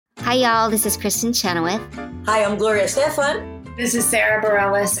Hi, y'all. This is Kristen Chenoweth. Hi, I'm Gloria Stefan. This is Sarah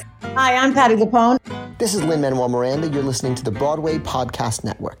Bareilles. Hi, I'm Patti LuPone. This is Lin-Manuel Miranda. You're listening to the Broadway Podcast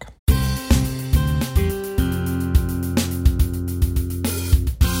Network.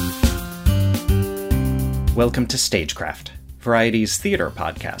 Welcome to Stagecraft, Variety's theater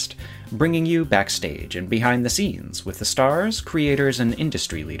podcast, bringing you backstage and behind the scenes with the stars, creators, and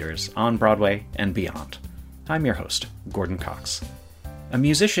industry leaders on Broadway and beyond. I'm your host, Gordon Cox, a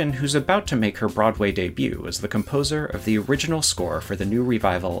musician who's about to make her Broadway debut as the composer of the original score for the new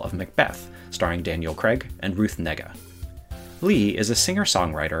revival of Macbeth, starring Daniel Craig and Ruth Negga. Lee is a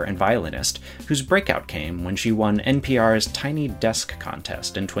singer-songwriter and violinist whose breakout came when she won NPR's Tiny Desk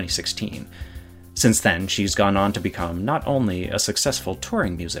contest in 2016. Since then, she's gone on to become not only a successful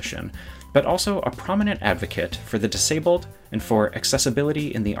touring musician, but also a prominent advocate for the disabled and for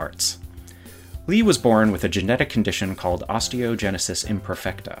accessibility in the arts. Lee was born with a genetic condition called osteogenesis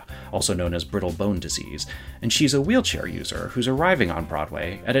imperfecta, also known as brittle bone disease, and she's a wheelchair user who's arriving on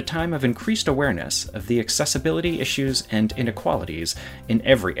Broadway at a time of increased awareness of the accessibility issues and inequalities in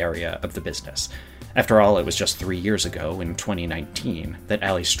every area of the business. After all, it was just 3 years ago, in 2019, that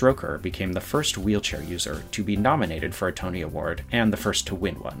Ali Stroker became the first wheelchair user to be nominated for a Tony Award and the first to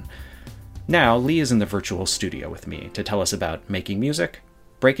win one. Now, Lee is in the virtual studio with me to tell us about making music,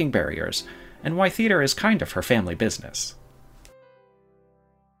 breaking barriers, and why theater is kind of her family business.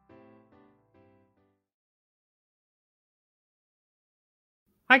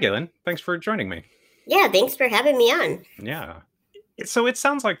 Hi, Galen. Thanks for joining me. Yeah, thanks for having me on. Yeah. So it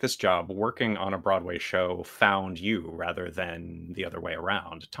sounds like this job, working on a Broadway show, found you rather than the other way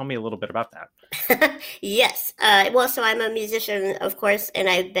around. Tell me a little bit about that. Yes. So I'm a musician, of course, and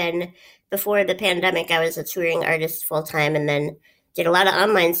I've been, before the pandemic, I was a touring artist full-time and then did a lot of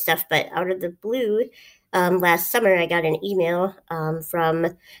online stuff. But out of the blue, last summer, I got an email from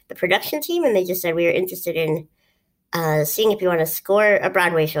the production team, and they just said we were interested in seeing if you want to score a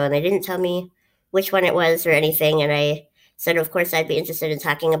Broadway show. And they didn't tell me which one it was or anything, and I said, of course, I'd be interested in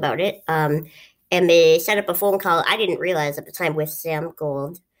talking about it. And they set up a phone call, I didn't realize at the time, with Sam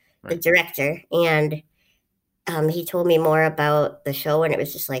Gold, the director. And he told me more about the show, and it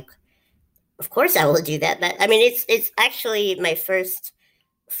was just like, of course I will do that. It's actually my first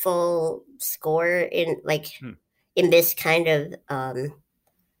full score in this kind of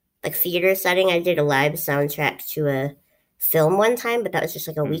theater setting. I did a live soundtrack to a film one time, but that was just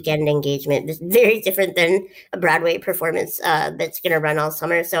like a weekend engagement. It's very different than a Broadway performance that's going to run all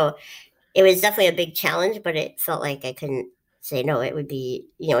summer. So it was definitely a big challenge, but it felt like I couldn't say no. It would be,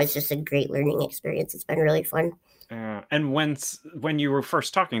 it's just a great learning experience. It's been really fun. And when you were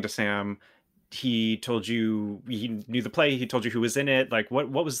first talking to Sam, he told you he knew the play. He told you who was in it. Like,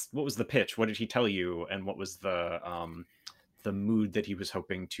 what was the pitch? What did he tell you? And what was the mood that he was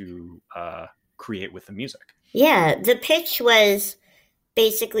hoping to create with the music? Yeah, the pitch was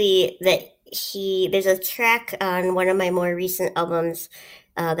basically that there's a track on one of my more recent albums.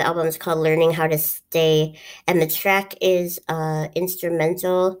 The album is called Learning How to Stay. And the track is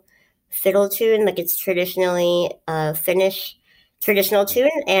instrumental fiddle tune, like it's traditionally Finnish traditional tune.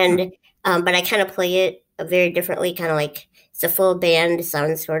 And but I kind of play it very differently, kind of like it's a full band,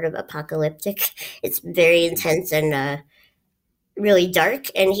 sounds sort of apocalyptic. It's very intense and really dark,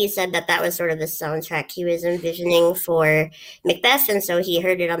 and he said that was sort of the soundtrack he was envisioning for Macbeth, and so he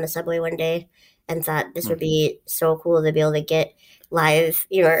heard it on the subway one day and thought this would be so cool to be able to get live,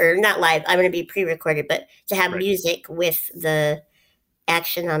 or not live, I'm going to be pre-recorded, but to have music with the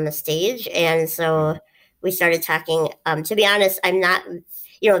action on the stage. And so we started talking. To be honest, I'm not,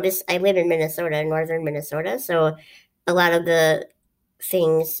 I live in Minnesota, northern Minnesota, so a lot of the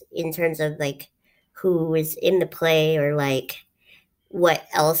things in terms of like who is in the play or like what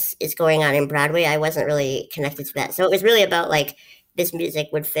else is going on in Broadway, I wasn't really connected to that. So it was really about like this music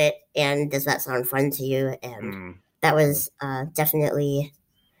would fit and does that sound fun to you? And that was definitely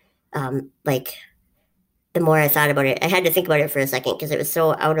like the more I thought about it, I had to think about it for a second because it was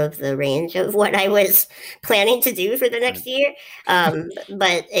so out of the range of what I was planning to do for the next year.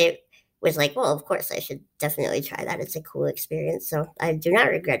 But it was like, well, of course I should definitely try that. It's a cool experience. So I do not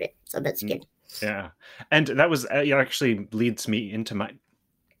regret it. So that's good. Yeah. And that was actually leads me into my,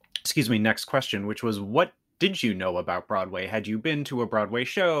 next question, which was, what did you know about Broadway? Had you been to a Broadway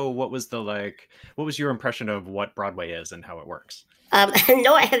show? What was your impression of what Broadway is and how it works?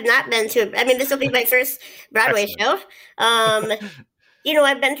 No, I have not been to, this will be my first Broadway show. I've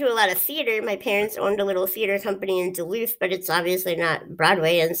been to a lot of theater. My parents owned a little theater company in Duluth, but it's obviously not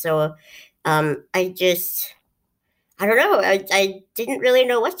Broadway. And so I don't know. I didn't really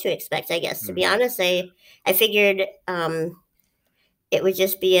know what to expect, I guess. To be honest, I figured it would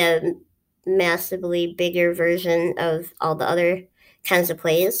just be a massively bigger version of all the other kinds of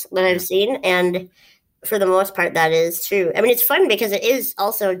plays that I've seen. And for the most part, that is true. I mean, it's fun because it is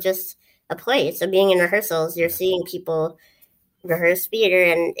also just a play. So being in rehearsals, you're seeing people rehearse theater,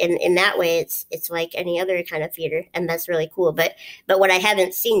 and in that way it's like any other kind of theater, and that's really cool. But what I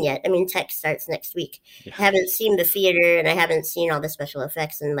haven't seen yet, I mean, tech starts next week. Yeah. I haven't seen the theater, and I haven't seen all the special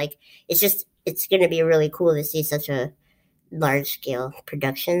effects, and like it's going to be really cool to see such a large scale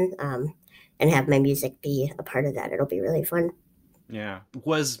production, and have my music be a part of that. It'll be really fun. Yeah.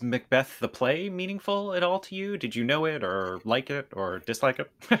 Was Macbeth the play meaningful at all to you? Did you know it or like it or dislike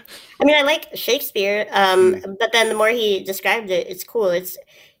it? I mean, I like Shakespeare, but then the more he described it, it's cool. It's,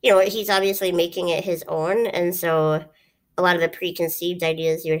 he's obviously making it his own. And so a lot of the preconceived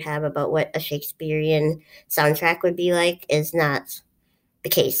ideas you would have about what a Shakespearean soundtrack would be like is not the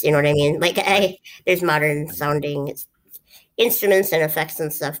case. You know what I mean? Like there's modern sounding instruments and effects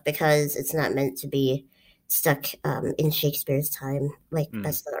and stuff because it's not meant to be stuck in Shakespeare's time. Like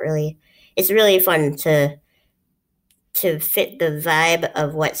that's not really, it's really fun to fit the vibe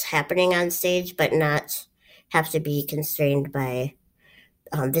of what's happening on stage, but not have to be constrained by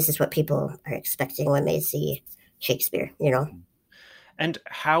this is what people are expecting when they see Shakespeare, And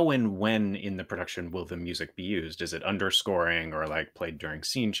how and when in the production will the music be used? Is it underscoring or like played during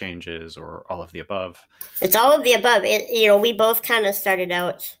scene changes or all of the above? It's all of the above. We both kind of started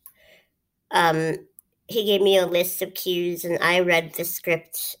out, he gave me a list of cues, and I read the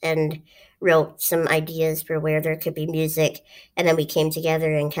script and wrote some ideas for where there could be music. And then we came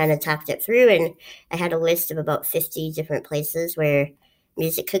together and kind of talked it through. And I had a list of about 50 different places where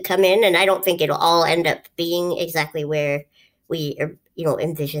music could come in. And I don't think it'll all end up being exactly where we,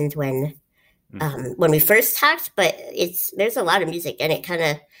 envisioned when we first talked. But there's a lot of music, and it kind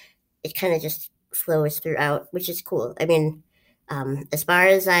of just flows throughout, which is cool. I mean, as far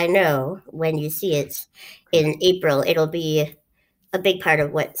as I know, when you see it in April, it'll be a big part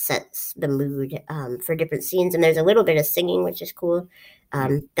of what sets the mood for different scenes. And there's a little bit of singing, which is cool.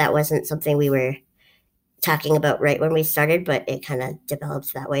 That wasn't something we were talking about right when we started, but it kind of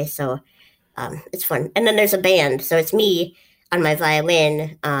develops that way. So it's fun. And then there's a band. So it's me on my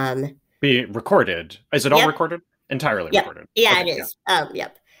violin. Being recorded. Is it all recorded? Entirely recorded? Yeah, okay, it is. Yeah.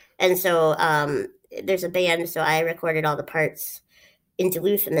 Yep. And so there's a band, so I recorded all the parts in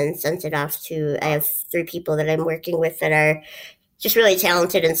Duluth and then sent it off I have 3 people that I'm working with that are just really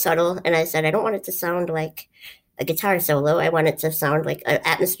talented and subtle. And I said, I don't want it to sound like a guitar solo. I want it to sound like an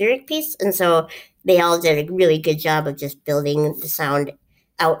atmospheric piece. And so they all did a really good job of just building the sound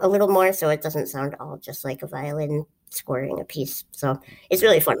out a little more so it doesn't sound all just like a violin scoring a piece. So it's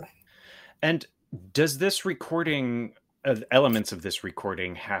really fun. And does this recording, elements of this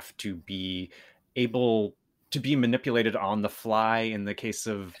recording have to be able to be manipulated on the fly in the case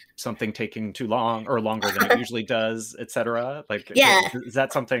of something taking too long or longer than it usually does, etc.? Like, yeah. Is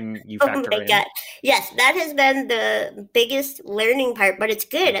that something you factor in? God. Yes, that has been the biggest learning part, but it's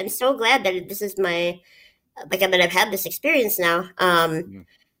good. I'm so glad that this is that I've had this experience now.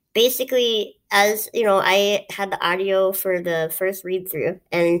 Basically, as I had the audio for the first read through,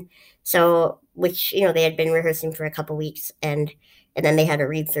 and so which they had been rehearsing for a couple weeks, and then they had a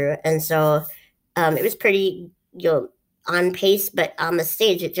read through, and so it was pretty on pace, but on the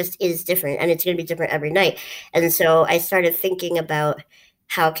stage it just is different, and it's going to be different every night. And so I started thinking about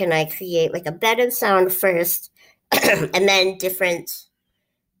how can I create like a bed of sound first, and then different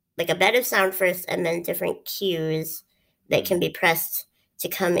cues that can be pressed to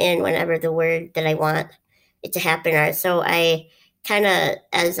come in whenever the word that I want it to happen are. So I kind of,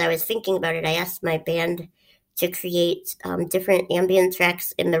 as I was thinking about it, I asked my band to create different ambient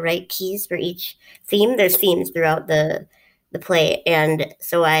tracks in the right keys for each theme. There's themes throughout the play. And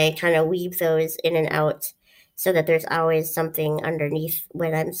so I kind of weave those in and out so that there's always something underneath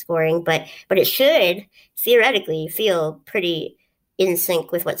when I'm scoring. But it should theoretically feel pretty in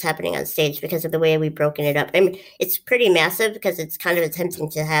sync with what's happening on stage because of the way we've broken it up. I mean, it's pretty massive because it's kind of attempting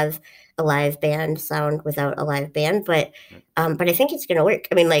to have a live band sound without a live band, but I think it's going to work.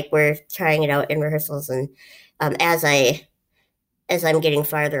 I mean, like we're trying it out in rehearsals, and as I'm getting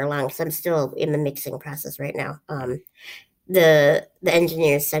farther along, because I'm still in the mixing process right now. The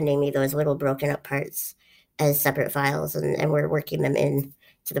engineer is sending me those little broken up parts as separate files, and we're working them in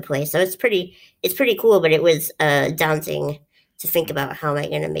to the play. So it's pretty cool, but it was daunting to think about how am I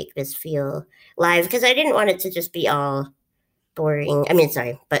going to make this feel live, because I didn't want it to just be all boring. I mean,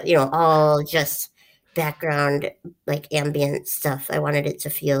 sorry, but all just background, like ambient stuff. I wanted it to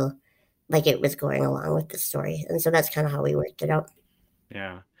feel like it was going along with the story. And so that's kind of how we worked it out.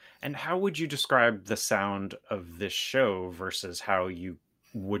 Yeah. And how would you describe the sound of this show versus how you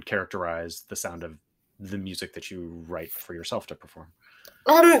would characterize the sound of the music that you write for yourself to perform?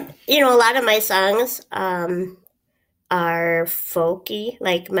 A lot of my songs are folky,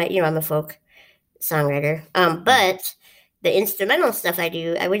 like I'm a folk songwriter. But the instrumental stuff I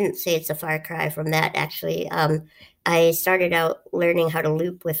do, I wouldn't say it's a far cry from that, actually. I started out learning how to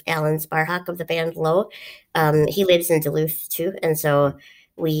loop with Alan Sparhawk of the band Low. He lives in Duluth, too, and so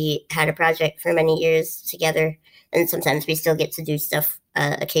we had a project for many years together, and sometimes we still get to do stuff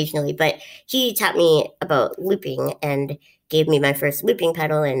occasionally. But he taught me about looping and gave me my first looping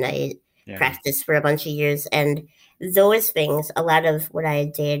pedal, and I practiced for a bunch of years. And those things, a lot of what I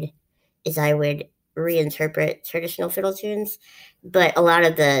did is I would reinterpret traditional fiddle tunes, but a lot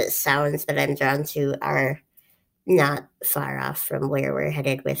of the sounds that I'm drawn to are not far off from where we're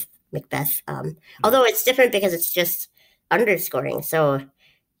headed with Macbeth. Although it's different because it's just underscoring. So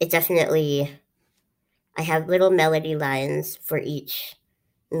it definitely, I have little melody lines for each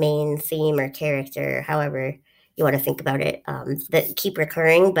main theme or character, however you want to think about it, that keep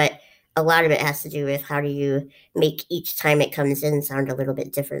recurring, but a lot of it has to do with how do you make each time it comes in sound a little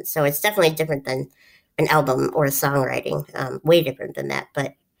bit different. So it's definitely different than an album or a songwriting, way different than that,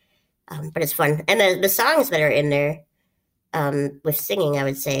 but it's fun. And the songs that are in there with singing, I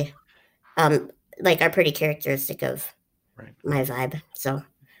would say, are pretty characteristic of my vibe. So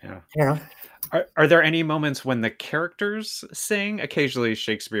I don't know. Are there any moments when the characters sing? Occasionally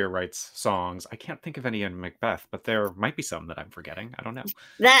Shakespeare writes songs. I can't think of any in Macbeth, but there might be some that I'm forgetting. I don't know.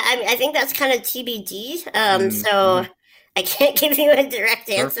 I think that's kind of TBD. So I can't give you a direct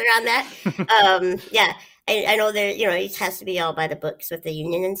answer on that. I know there, it has to be all by the books with the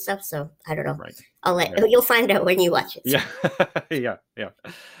union and stuff. So I don't know. Right. You'll find out when you watch it. So. Yeah.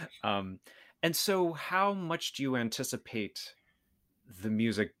 And so how much do you anticipate the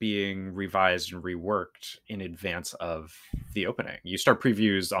music being revised and reworked in advance of the opening? You start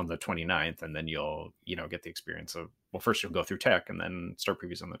previews on the 29th, and then you'll, get the experience of, well, first you'll go through tech and then start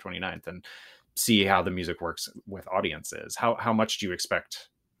previews on the 29th and see how the music works with audiences. How much do you expect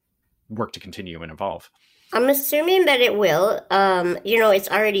work to continue and evolve? I'm assuming that it will. It's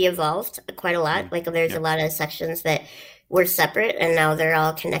already evolved quite a lot. Like there's a lot of sections that were separate and now they're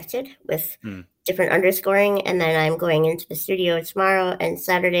all connected with different underscoring. And then I'm going into the studio tomorrow and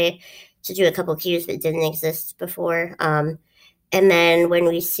Saturday to do a couple cues that didn't exist before. And then when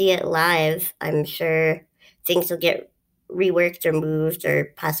we see it live, I'm sure things will get reworked or moved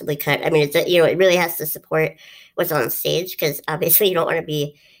or possibly cut. I mean, it really has to support what's on stage, because obviously you don't want to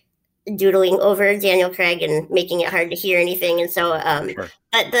be doodling over Daniel Craig and making it hard to hear anything. And so,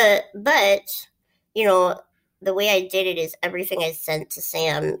 the way I did it is everything I sent to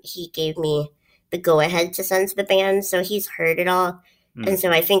Sam, he gave me the go ahead to send to the band. So he's heard it all. And so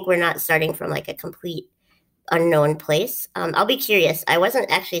I think we're not starting from like a complete unknown place. I'll be curious. I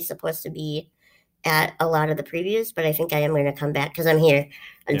wasn't actually supposed to be at a lot of the previews, but I think I am going to come back because I'm here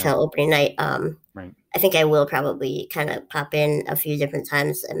until opening night. I think I will probably kind of pop in a few different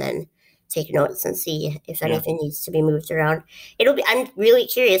times and then take notes and see if anything needs to be moved around. I'm really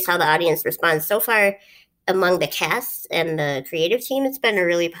curious how the audience responds. So far among the cast and the creative team, it's been a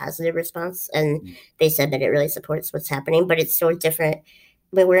really positive response. And they said that it really supports what's happening, but it's so different.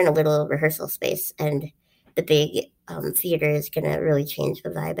 I mean, we're in a little rehearsal space, and the big theater is going to really change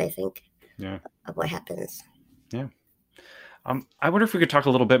the vibe, I think, of what happens. Yeah. I wonder if we could talk a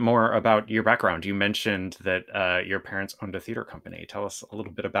little bit more about your background. You mentioned that your parents owned a theater company. Tell us a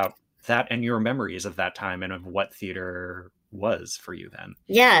little bit about that and your memories of that time and of what theater was for you then.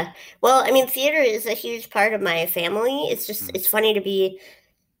 Yeah. Well, I mean, theater is a huge part of my family. It's just, it's funny to be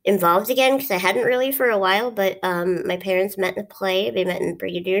involved again because I hadn't really for a while, but my parents met in a play. They met in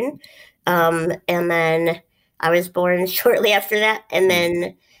Brigadoon. And then I was born shortly after that. And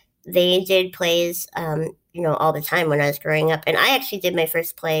then they did plays, all the time when I was growing up. And I actually did my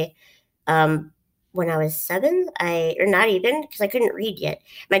first play when I was 7, or not even, because I couldn't read yet.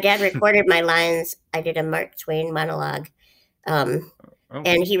 My dad recorded my lines. I did a Mark Twain monologue. And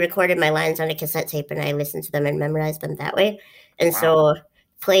he recorded my lines on a cassette tape, and I listened to them and memorized them that way. And so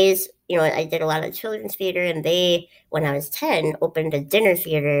plays, I did a lot of children's theater, and they, when I was 10, opened a dinner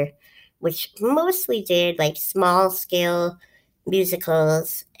theater, which mostly did like small scale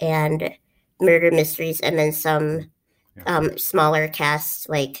musicals and murder mysteries, and then some smaller casts,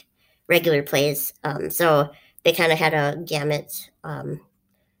 like regular plays. So they kind of had a gamut.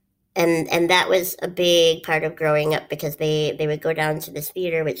 And that was a big part of growing up because they would go down to this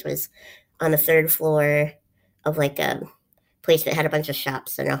theater, which was on the 3rd floor of like a place that had a bunch of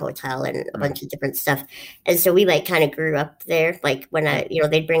shops and a hotel and a bunch of different stuff. And so we like kind of grew up there. Like when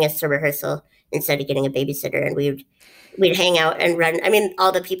they'd bring us to rehearsal instead of getting a babysitter, and we'd hang out and run. I mean,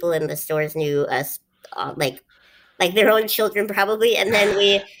 all the people in the stores knew us, like their own children probably. And then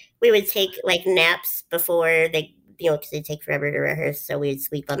we would take like naps before they, because they take forever to rehearse. So we'd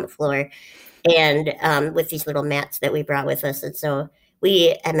sleep on the floor and with these little mats that we brought with us. And so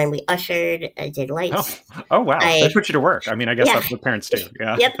we ushered, I did lights. Oh wow. They put you to work. I mean, I guess that's what parents do.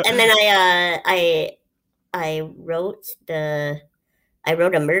 Yeah. Yep. And then I wrote a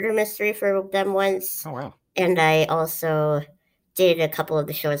murder mystery for them once. Oh wow. And I also did a couple of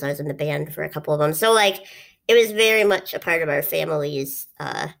the shows. I was in the band for a couple of them. So like it was very much a part of our family's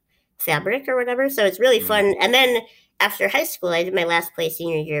fabric or whatever. So it's really fun. And then after high school, I did my last play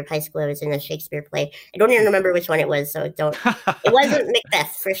senior year of high school. I was in a Shakespeare play. I don't even remember which one it was. So it wasn't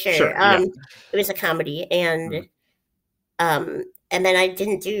Macbeth for sure. It was a comedy. And then I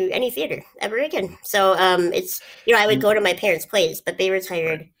didn't do any theater ever again. So it's, I would go to my parents' plays, but they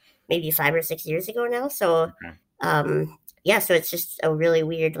retired maybe 5 or 6 years ago now. So so it's just a really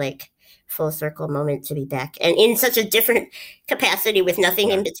weird, like, full circle moment to be back and in such a different capacity with nothing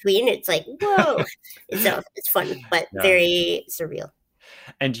in between. It's like, whoa. It's fun, but very surreal.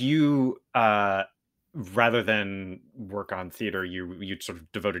 And you, rather than work on theater, you sort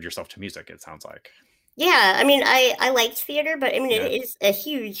of devoted yourself to music, it sounds like. Yeah. I mean, I liked theater, but I mean, it is a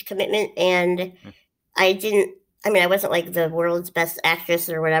huge commitment, and I wasn't like the world's best actress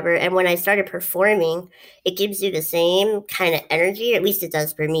or whatever. And when I started performing, it gives you the same kind of energy, or at least it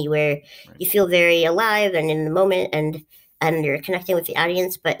does for me, where you feel very alive and in the moment and you're connecting with the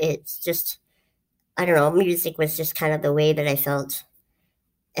audience. But it's just, I don't know, music was just kind of the way that I felt,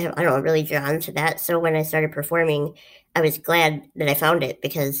 I don't know, really drawn to that. So when I started performing, I was glad that I found it,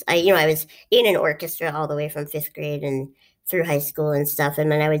 because I was in an orchestra all the way from 5th grade and through high school and stuff.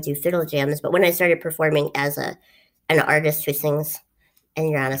 And then I would do fiddle jams. But when I started performing as an artist who sings and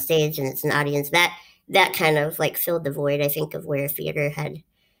you're on a stage and it's an audience, that kind of like filled the void, I think, of where theater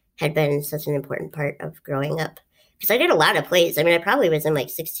had been such an important part of growing up. Because I did a lot of plays. I mean, I probably was in like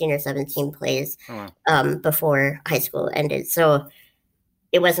 16 or 17 plays before high school ended. So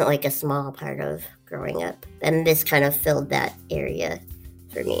it wasn't like a small part of growing up. And this kind of filled that area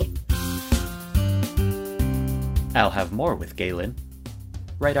for me. I'll have more with Galen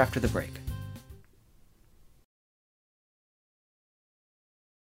right after the break.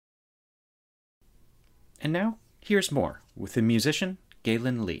 And now, here's more with the musician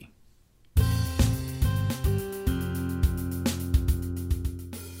Galen Lee.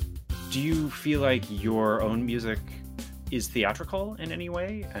 Do you feel like your own music is theatrical in any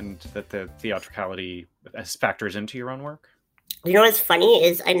way, and that the theatricality factors into your own work? You know what's funny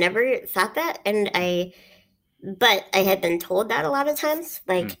is I never thought that, but I had been told that a lot of times.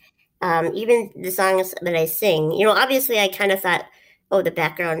 Like, even the songs that I sing, obviously I kind of thought, oh, the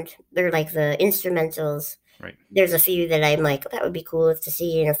background, they're like the instrumentals. Right. There's a few that I'm like, that would be cool to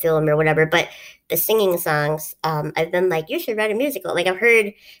see in a film or whatever. But the singing songs, I've been like, you should write a musical. Like, I've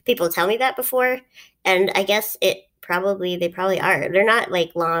heard people tell me that before. And I guess they probably are. They're not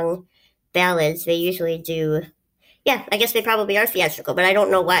like long ballads. They usually do. Yeah, I guess they probably are theatrical, but I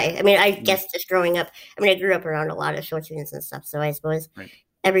don't know why. I mean, I guess just growing up, I grew up around a lot of show tunes and stuff. So I suppose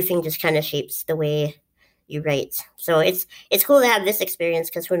everything just kind of shapes the way you write. So it's cool to have this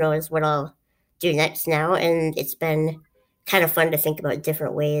experience, because who knows what I'll do next now. And it's been kind of fun to think about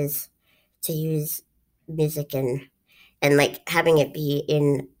different ways to use music and like having it be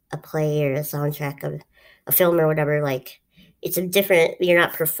in a play or a soundtrack of a film or whatever. Like, it's a different, you're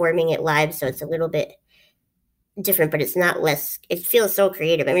not performing it live, so it's a little bit different, but it's not less, it feels so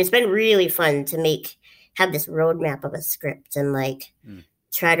creative. I mean, it's been really fun to have this roadmap of a script and like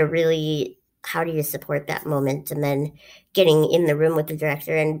try to really, how do you support that moment, and then getting in the room with the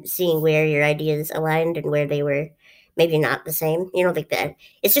director and seeing where your ideas aligned and where they were maybe not the same, like that.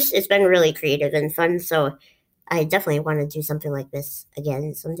 It's been really creative and fun. So I definitely want to do something like this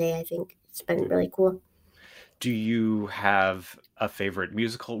again someday. I think it's been really cool. Do you have a favorite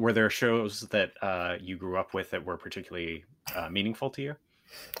musical? Were there shows that you grew up with that were particularly meaningful to you?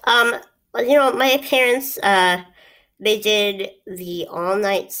 Well, my parents, they did the All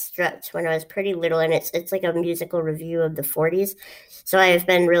Night Strut when I was pretty little, and it's like a musical review of the 40s. So I've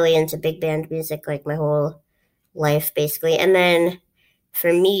been really into big band music like my whole life, basically. And then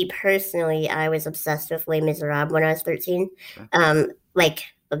for me personally, I was obsessed with Les Miserables when I was 13.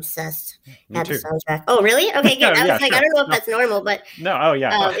 Obsessed. Had the soundtrack. Oh, really? Okay, good. I was like, sure. I don't know if that's normal, but no. Oh,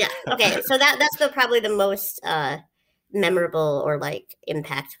 yeah. Yeah. Okay, so that's probably the most memorable or like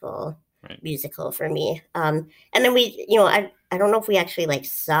impactful Right. musical for me. And then we, you know, I don't know if we actually like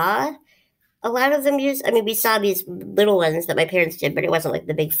saw a lot of the music. I mean, we saw these little ones that my parents did, but it wasn't like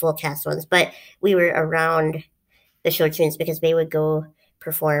the big full cast ones. But we were around the show tunes because they would go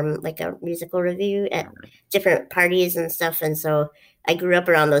perform like a musical review at different parties and stuff. And so I grew up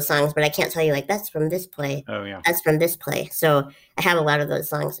around those songs, but I can't tell you like that's from this play. Oh yeah. That's from this play. So I have a lot of those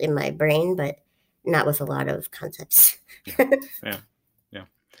songs in my brain, but not with a lot of context. Yeah.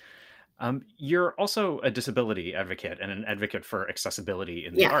 You're also a disability advocate and an advocate for accessibility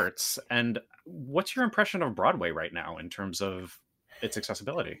in the arts. And what's your impression of Broadway right now in terms of its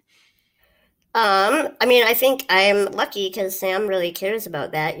accessibility? I mean, I think I'm lucky because Sam really cares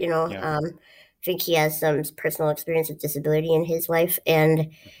about that, you know. I think he has some personal experience with disability in his life,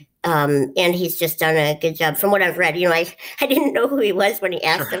 and he's just done a good job from what I've read. You know, I didn't know who he was when he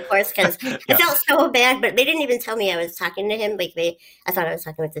asked, of course, because I felt so bad, but they didn't even tell me I was talking to him. Like I thought I was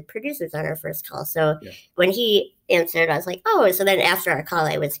talking with the producers on our first call. So when he answered, I was like, oh. So then after our call,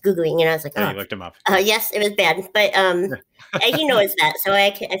 I was Googling, and I was like, oh, you looked him up. Yes, it was bad, but he knows that, so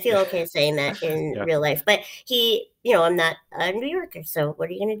I feel okay saying that in real life. But he, you know, I'm not a New Yorker, so what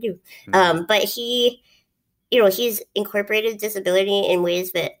are you going to do? But he, you know, he's incorporated disability in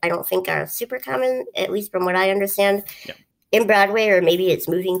ways that I don't think are super common, at least from what I understand, in Broadway, or maybe it's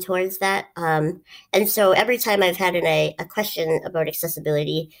moving towards that. And so every time I've had a question about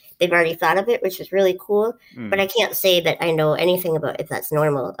accessibility, they've already thought of it, which is really cool. But I can't say that I know anything about if that's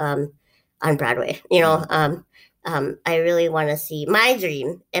normal on Broadway. You know, I really want to see my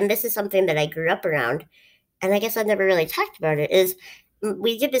dream, and this is something that I grew up around, and I guess I've never really talked about it, is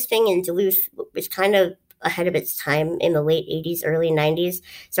we did this thing in Duluth, which kind of ahead of its time in the late 80s, early 90s.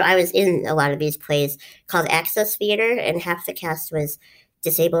 So I was in a lot of these plays called Access Theater, and half the cast was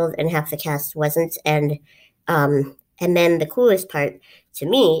disabled and half the cast wasn't. And then the coolest part to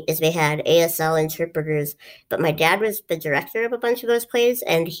me is they had ASL interpreters, but my dad was the director of a bunch of those plays,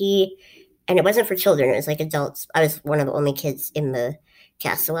 and it wasn't for children, it was like adults. I was one of the only kids in the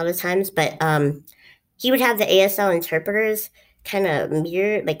cast a lot of times, but he would have the ASL interpreters kind of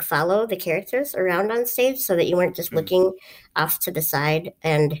follow the characters around on stage so that you weren't just looking off to the side.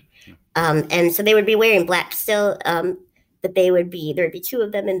 And so they would be wearing black still, but there would be two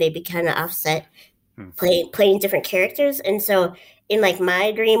of them, and they'd be kind of offset playing different characters. And so in like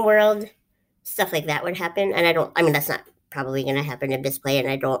my dream world, stuff like that would happen. And I mean, that's not probably going to happen in this play. And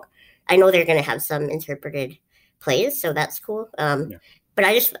I know they're going to have some interpreted plays, so that's cool. But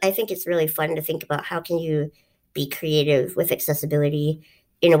I think it's really fun to think about how can you be creative with accessibility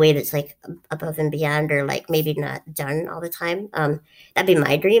in a way that's like above and beyond, or like maybe not done all the time. That'd be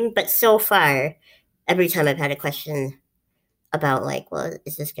my dream. But so far, every time I've had a question about like, well,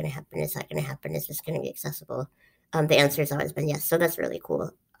 is this going to happen? Is that going to happen? Is this going to be accessible? The answer has always been yes. So that's really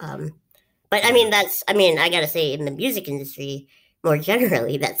cool. But I mean, I got to say, in the music industry more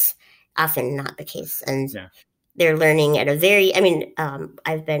generally, that's often not the case. And they're learning at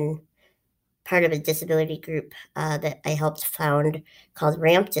I've been part of a disability group that I helped found called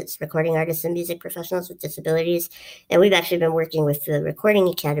RAMPed. It's Recording Artists and Music Professionals with Disabilities. And we've actually been working with the Recording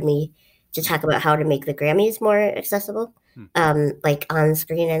Academy to talk about how to make the Grammys more accessible, like on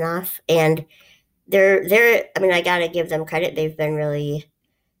screen and off. And I got to give them credit. They've been really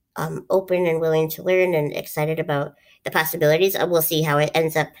open and willing to learn and excited about the possibilities. We'll see how it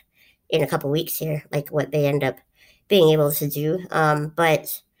ends up in a couple weeks here, like what they end up being able to do.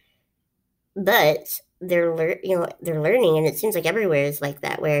 But they're learning, and it seems like everywhere is like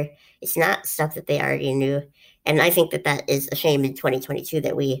that, where it's not stuff that they already knew. And I think that is a shame in 2022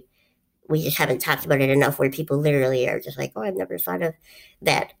 that we just haven't talked about it enough, where people literally are just like, oh, I've never thought of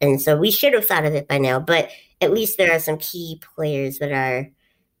that. And so we should have thought of it by now, but at least there are some key players that are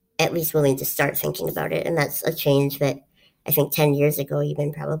at least willing to start thinking about it. And that's a change that I think 10 years ago,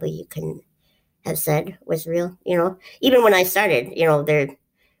 even probably you couldn't have said was real. You know, even when I started, you know,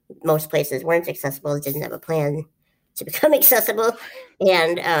 most places weren't accessible, didn't have a plan to become accessible.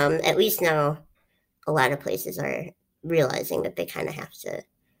 And at least now a lot of places are realizing that they kind of have to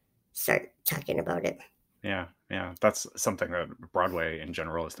start talking about it. Yeah. That's something that Broadway in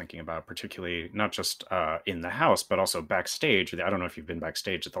general is thinking about, particularly not just in the house, but also backstage. I don't know if you've been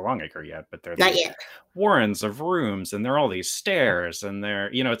backstage at the Longacre yet, but there are not yet warrens of rooms, and there are all these stairs, and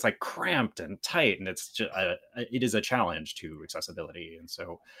it's like cramped and tight, and it's just, it is a challenge to accessibility. And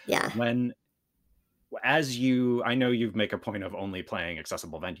so I know you make a point of only playing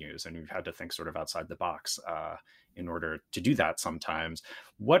accessible venues, and you've had to think sort of outside the box in order to do that sometimes.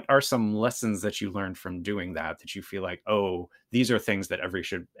 What are some lessons that you learned from doing that you feel like, oh, these are things that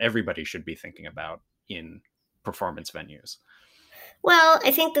everybody should be thinking about in performance venues? Well,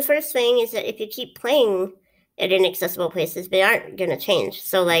 I think the first thing is that if you keep playing at inaccessible places, they aren't going to change.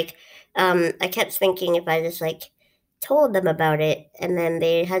 So, like, I kept thinking if I just like told them about it and then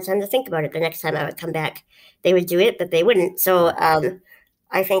they had time to think about it the next time I would come back, they would do it, but they wouldn't. So,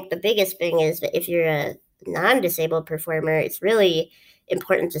 I think the biggest thing is that if you're a non-disabled performer, it's really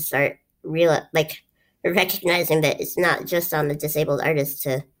important to start recognizing that it's not just on the disabled artist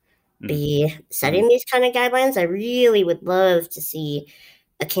to be setting these kind of guidelines. I really would love to see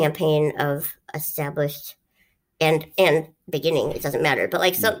a campaign of established and beginning, it doesn't matter, but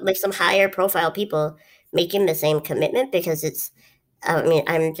like some higher profile people making the same commitment, because it's I mean,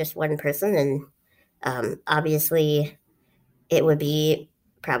 I'm just one person, and obviously it would be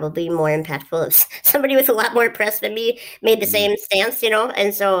probably more impactful if somebody with a lot more press than me made the same stance,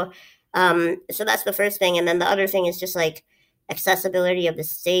 and so that's the first thing. And then the other thing is just like accessibility of the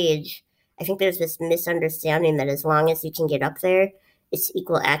stage. I think there's this misunderstanding that as long as you can get up there, it's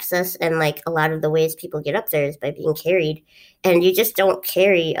equal access. And like a lot of the ways people get up there is by being carried, and you just don't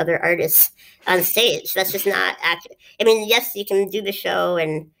carry other artists on stage. That's just not accurate. I mean, yes, you can do the show,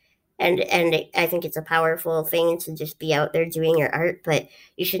 and I think it's a powerful thing to just be out there doing your art, but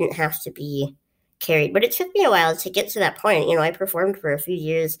you shouldn't have to be carried. But it took me a while to get to that point. I performed for a few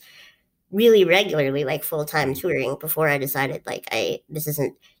years really regularly, like full-time touring, before I decided this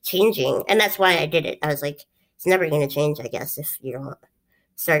isn't changing. And that's why I did it. I was like, it's never going to change, I guess, if you don't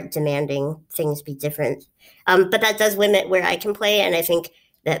start demanding things be different. But that does limit where I can play. And I think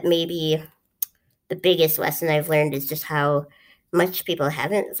that maybe the biggest lesson I've learned is just how much people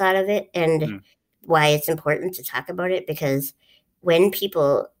haven't thought of it, and why it's important to talk about it. Because when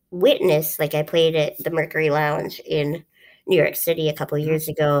people witness, like I played at the Mercury Lounge in New York City a couple of years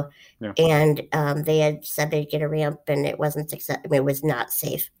ago, and they had said they'd get a ramp, and it wasn't it was not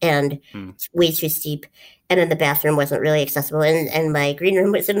safe, and it's way too steep, and then the bathroom wasn't really accessible, and my green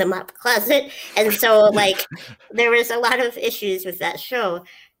room was in the mop closet, and so like there was a lot of issues with that show.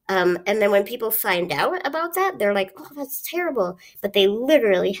 And then when people find out about that, they're like, oh, that's terrible. But they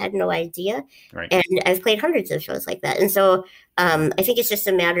literally had no idea. Right. And I've played hundreds of shows like that. And so I think it's just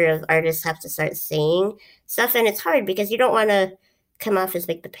a matter of artists have to start saying stuff. And it's hard because you don't want to come off as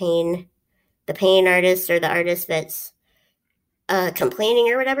like the pain artist, or the artist that's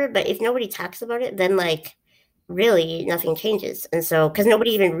complaining or whatever. But if nobody talks about it, then like really nothing changes. And so, because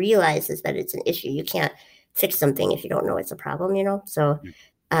nobody even realizes that it's an issue. You can't fix something if you don't know it's a problem, So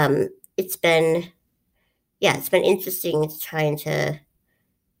it's been interesting trying to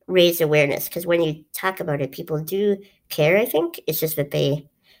raise awareness, because when you talk about it, people do care. I think it's just that they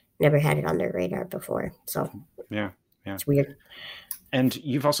never had it on their radar before. So yeah, it's weird. And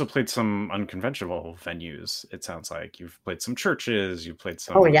you've also played some unconventional venues. It sounds like you've played some churches. You've played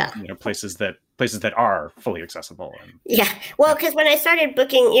some places that are fully accessible. Well, because when I started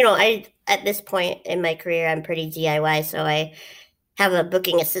booking, I at this point in my career, I'm pretty DIY, so I have a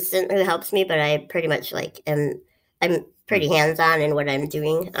booking assistant who helps me, but I pretty much I'm pretty hands-on in what I'm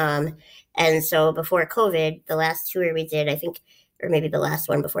doing. And so before COVID, the last tour we did, I think, or maybe the last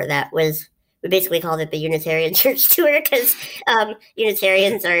one before that, we basically called it the Unitarian Church Tour, because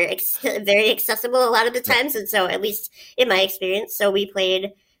Unitarians are very accessible a lot of the times. And so, at least in my experience, so we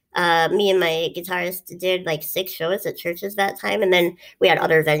played, me and my guitarist did like 6 shows at churches that time. And then we had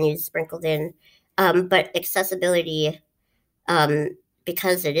other venues sprinkled in. But accessibility,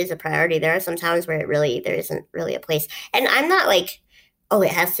 because it is a priority, there are some towns where there isn't really a place. And I'm not like, oh,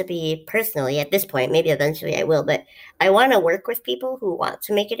 it has to be personally at this point. Maybe eventually I will, but I want to work with people who want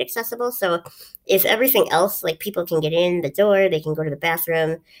to make it accessible. So if everything else, like people can get in the door, they can go to the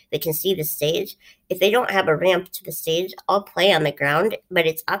bathroom, they can see the stage. If they don't have a ramp to the stage, I'll play on the ground, but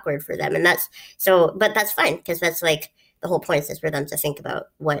it's awkward for them. And but that's fine, because that's like the whole point is for them to think about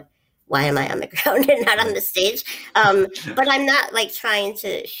why am I on the ground and not on the stage? But I'm not like trying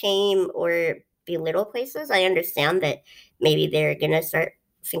to shame or belittle places. I understand that maybe they're going to start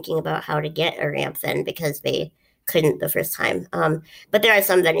thinking about how to get a ramp then, because they couldn't the first time. But there are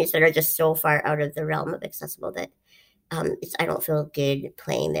some venues that are just so far out of the realm of accessible that I don't feel good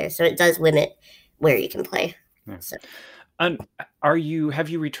playing there. So it does limit where you can play. Yeah. So. Have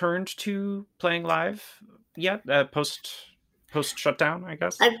you returned to playing live yet? Post shutdown, I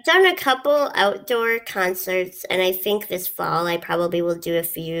guess? I've done a couple outdoor concerts, and I think this fall I probably will do a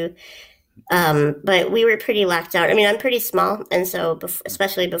few. But we were pretty locked out. I mean, I'm pretty small, and so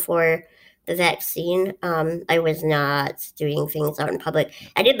especially before the vaccine, I was not doing things out in public.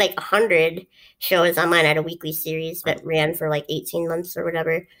 I did like 100 shows online. I had a weekly series that ran for like 18 months or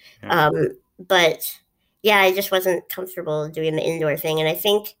whatever. Yeah. But yeah, I just wasn't comfortable doing the indoor thing, and I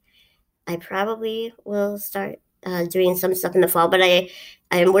think I probably will start doing some stuff in the fall, but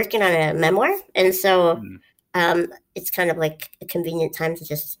I'm working on a memoir, and so it's kind of like a convenient time to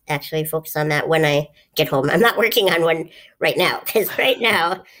just actually focus on that when I get home. I'm not working on one right now because right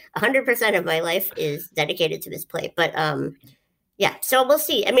now 100% of my life is dedicated to this play. But yeah, so we'll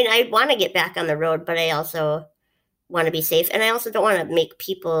see. I mean, I want to get back on the road, but I also want to be safe, and I also don't want to make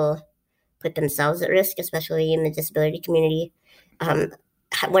people put themselves at risk, especially in the disability community.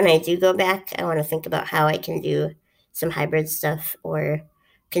 When I do go back, I want to think about how I can do some hybrid stuff or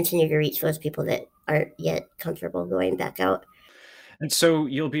continue to reach those people that aren't yet comfortable going back out. And so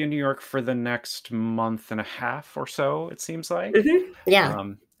you'll be in New York for the next month and a half or so, it seems like. Mm-hmm. Yeah.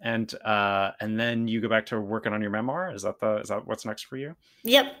 And then you go back to working on your memoir. Is that what's next for you?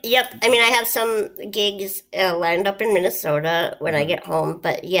 Yep. I mean, I have some gigs lined up in Minnesota when I get home,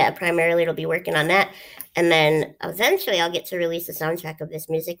 but yeah, primarily it'll be working on that. And then eventually I'll get to release the soundtrack of this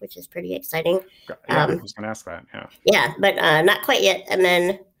music, which is pretty exciting. Yeah, I was going to ask that. Yeah. Yeah, but not quite yet. And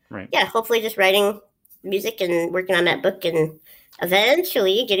then, right. Yeah, hopefully just writing music and working on that book and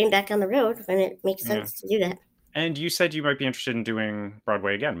eventually getting back on the road when it makes sense to do that. And you said you might be interested in doing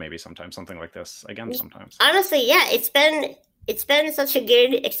Broadway again, maybe sometime, something like this again sometimes. Honestly, yeah, it's been such a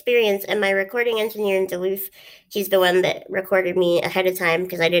good experience. And my recording engineer in Duluth, he's the one that recorded me ahead of time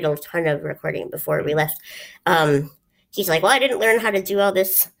because I did a ton of recording before we left. He's like, well, I didn't learn how to do all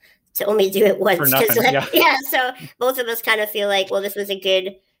this to only do it once. For nothing, yeah, so both of us kind of feel like, well, this was a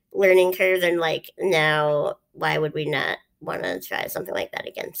good learning curve. And like, now, why would we not want to try something like that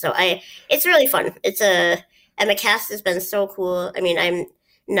again? So it's really fun. And the cast has been so cool. I mean, I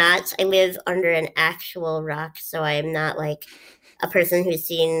live under an actual rock, so I am not like a person who's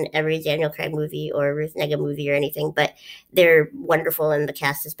seen every Daniel Craig movie or Ruth Negga movie or anything, but they're wonderful, and the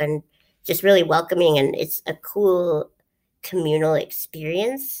cast has been just really welcoming, and it's a cool communal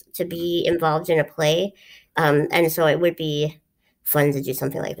experience to be involved in a play. And so it would be fun to do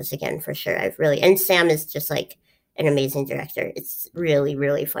something like this again, for sure. And Sam is just like an amazing director. It's really,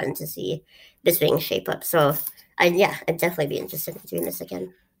 really fun to see this thing shape up. So I'd definitely be interested in doing this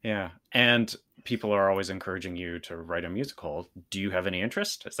again. Yeah. And people are always encouraging you to write a musical. Do you have any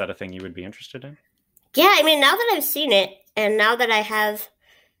interest? Is that a thing you would be interested in? Yeah. I mean, now that I've seen it and now that I have,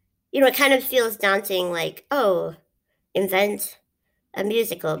 it kind of feels daunting, like, oh, invent a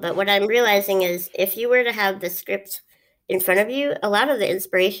musical. But what I'm realizing is if you were to have the script in front of you, a lot of the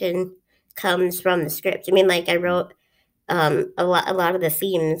inspiration comes from the script. I mean, like I wrote a lot of the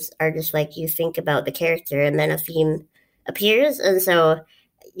themes are just like you think about the character and then a theme appears. And so,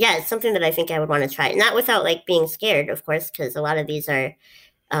 yeah, it's something that I think I would want to try. Not without like being scared, of course, because a lot of these are,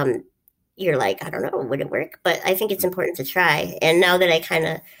 you're like, I don't know, would it work? But I think it's important to try. And now that I kind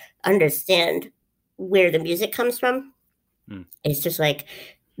of understand where the music comes from, it's just like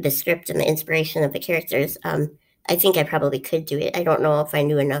the script and the inspiration of the characters. I think I probably could do it. I don't know if I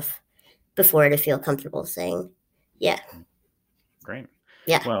knew enough before to feel comfortable saying, yeah. Great.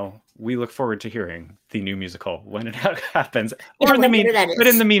 Yeah. Well, we look forward to hearing the new musical when it happens. Yeah, But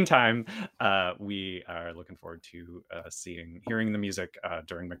in the meantime, we are looking forward to hearing the music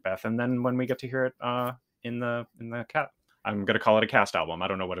during Macbeth, and then when we get to hear it in the cat. I'm going to call it a cast album. I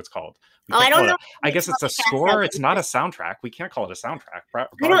don't know what it's called. I don't know. I guess it's a score. It's not a soundtrack. We can't call it a soundtrack.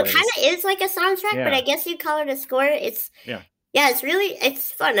 I know, it kind of is like a soundtrack, but I guess you'd call it a score. It's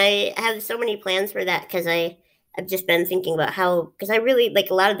it's fun. I have so many plans for that because I've just been thinking about because I really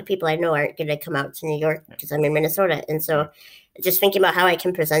like a lot of the people I know aren't going to come out to New York because I'm in Minnesota. And so just thinking about how I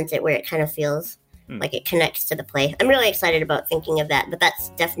can present it where it kind of feels like it connects to the play. I'm really excited about thinking of that, but that's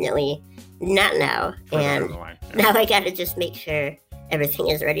definitely not now. And now I got to just make sure everything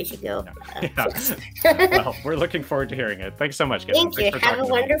is ready to go. Well, we're looking forward to hearing it. Thanks so much, Galen. Thank you. Have a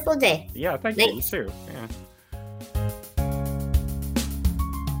wonderful day. Yeah, thank you. You too. Yeah.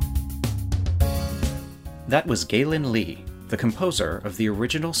 That was Galen Lee, the composer of the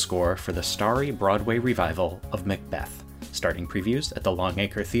original score for the starry Broadway revival of Macbeth, starting previews at the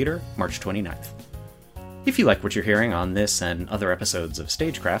Longacre Theatre March 29th. If you like what you're hearing on this and other episodes of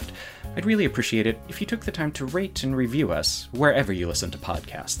Stagecraft, I'd really appreciate it if you took the time to rate and review us wherever you listen to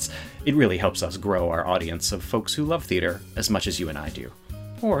podcasts. It really helps us grow our audience of folks who love theater as much as you and I do.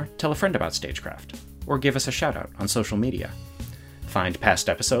 Or tell a friend about Stagecraft, or give us a shout out on social media. Find past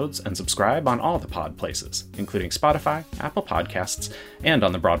episodes and subscribe on all the pod places, including Spotify, Apple Podcasts, and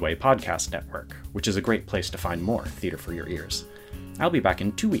on the Broadway Podcast Network, which is a great place to find more theater for your ears. I'll be back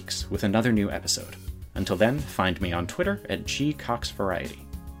in 2 weeks with another new episode. Until then, find me on Twitter at gcoxvariety.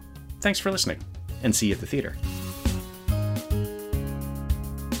 Thanks for listening, and see you at the theater.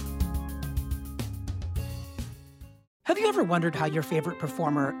 Have you ever ever wondered how your favorite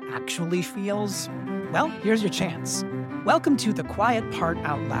performer actually feels? Well, here's your chance. Welcome to The Quiet Part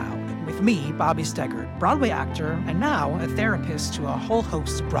Out Loud with me, Bobby Steggert, Broadway actor and now a therapist to a whole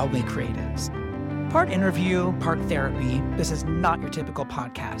host of Broadway creatives. Part interview, part therapy, this is not your typical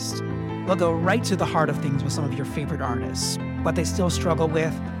podcast. We'll go right to the heart of things with some of your favorite artists, what they still struggle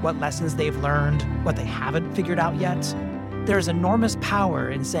with, what lessons they've learned, what they haven't figured out yet. There's enormous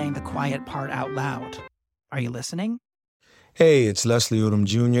power in saying the quiet part out loud. Are you listening? Hey, it's Leslie Odom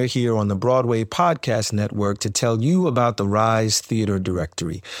Jr. here on the Broadway Podcast Network to tell you about the Rise Theater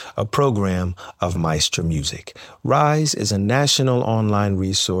Directory, a program of Maestro Music. Rise is a national online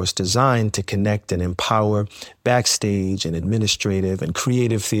resource designed to connect and empower backstage and administrative and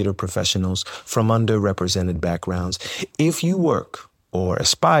creative theater professionals from underrepresented backgrounds. If you work or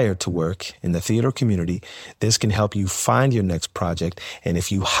aspire to work in the theater community, this can help you find your next project. And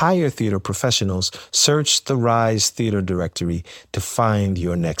if you hire theater professionals, search the Rise Theater Directory to find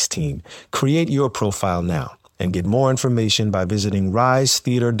your next team. Create your profile now and get more information by visiting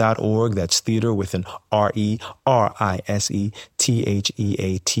risetheater.org. That's theater with an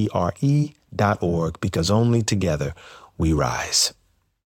RERISETHEATRE.org, because only together we rise.